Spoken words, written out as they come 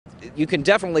you can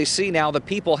definitely see now the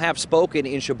people have spoken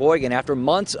in Sheboygan after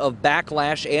months of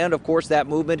backlash and, of course, that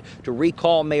movement to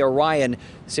recall Mayor Ryan.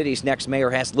 The city's next mayor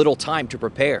has little time to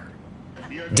prepare.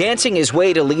 Dancing his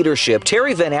way to leadership,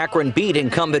 Terry Van Akkeren beat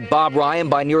incumbent Bob Ryan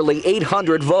by nearly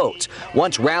 800 votes.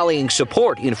 Once rallying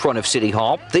support in front of City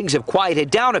Hall, things have quieted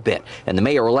down a bit, and the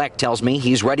mayor-elect tells me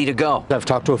he's ready to go. I've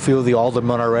talked to a few of the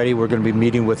aldermen already. We're going to be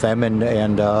meeting with them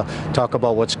and talk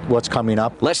about what's coming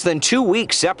up. Less than 2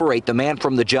 weeks separate the man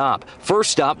from the job.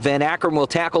 First up, Van Akkeren will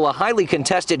tackle a highly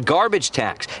contested garbage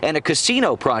tax and a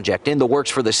casino project in the works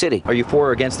for the city. Are you for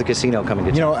or against the casino coming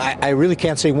to town? You know, I really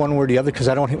can't say one word or the other because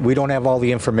we don't have all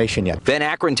the information yet. Van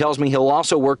Akkeren tells me he'll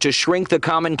also work to shrink the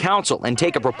Common Council and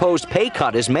take a proposed pay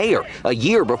cut as mayor a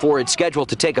year before it's scheduled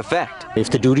to take effect. If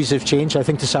the duties have changed, I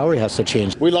think the salary has to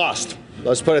change. We lost.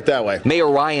 Let's put it that way. Mayor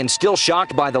Ryan, still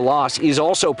shocked by the loss, is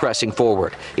also pressing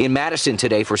forward. In Madison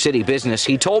today for city business,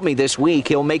 he told me this week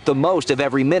he'll make the most of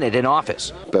every minute in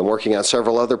office. Been working on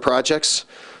several other projects,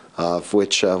 of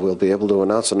which we'll be able to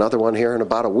announce another one here in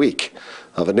about a week,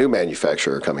 of a new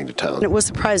manufacturer coming to town. It was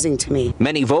surprising to me.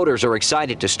 Many voters are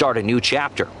excited to start a new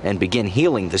chapter and begin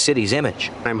healing the city's image.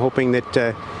 I'm hoping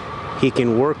that he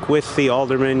can work with the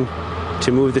aldermen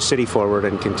to move the city forward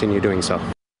and continue doing so.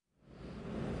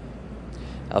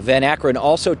 Van Akkeren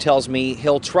also tells me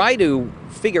he'll try to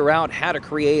figure out how to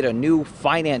create a new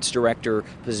finance director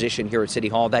position here at City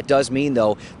Hall. That does mean,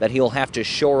 though, that he'll have to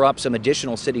shore up some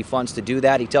additional city funds to do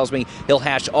that. He tells me he'll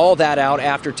hash all that out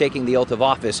after taking the oath of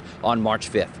office on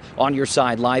March 5th. On your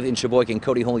side, live in Sheboygan,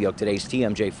 Cody Holyoke, today's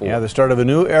TMJ4. Yeah, the start of a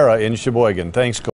new era in Sheboygan. Thanks, Cody.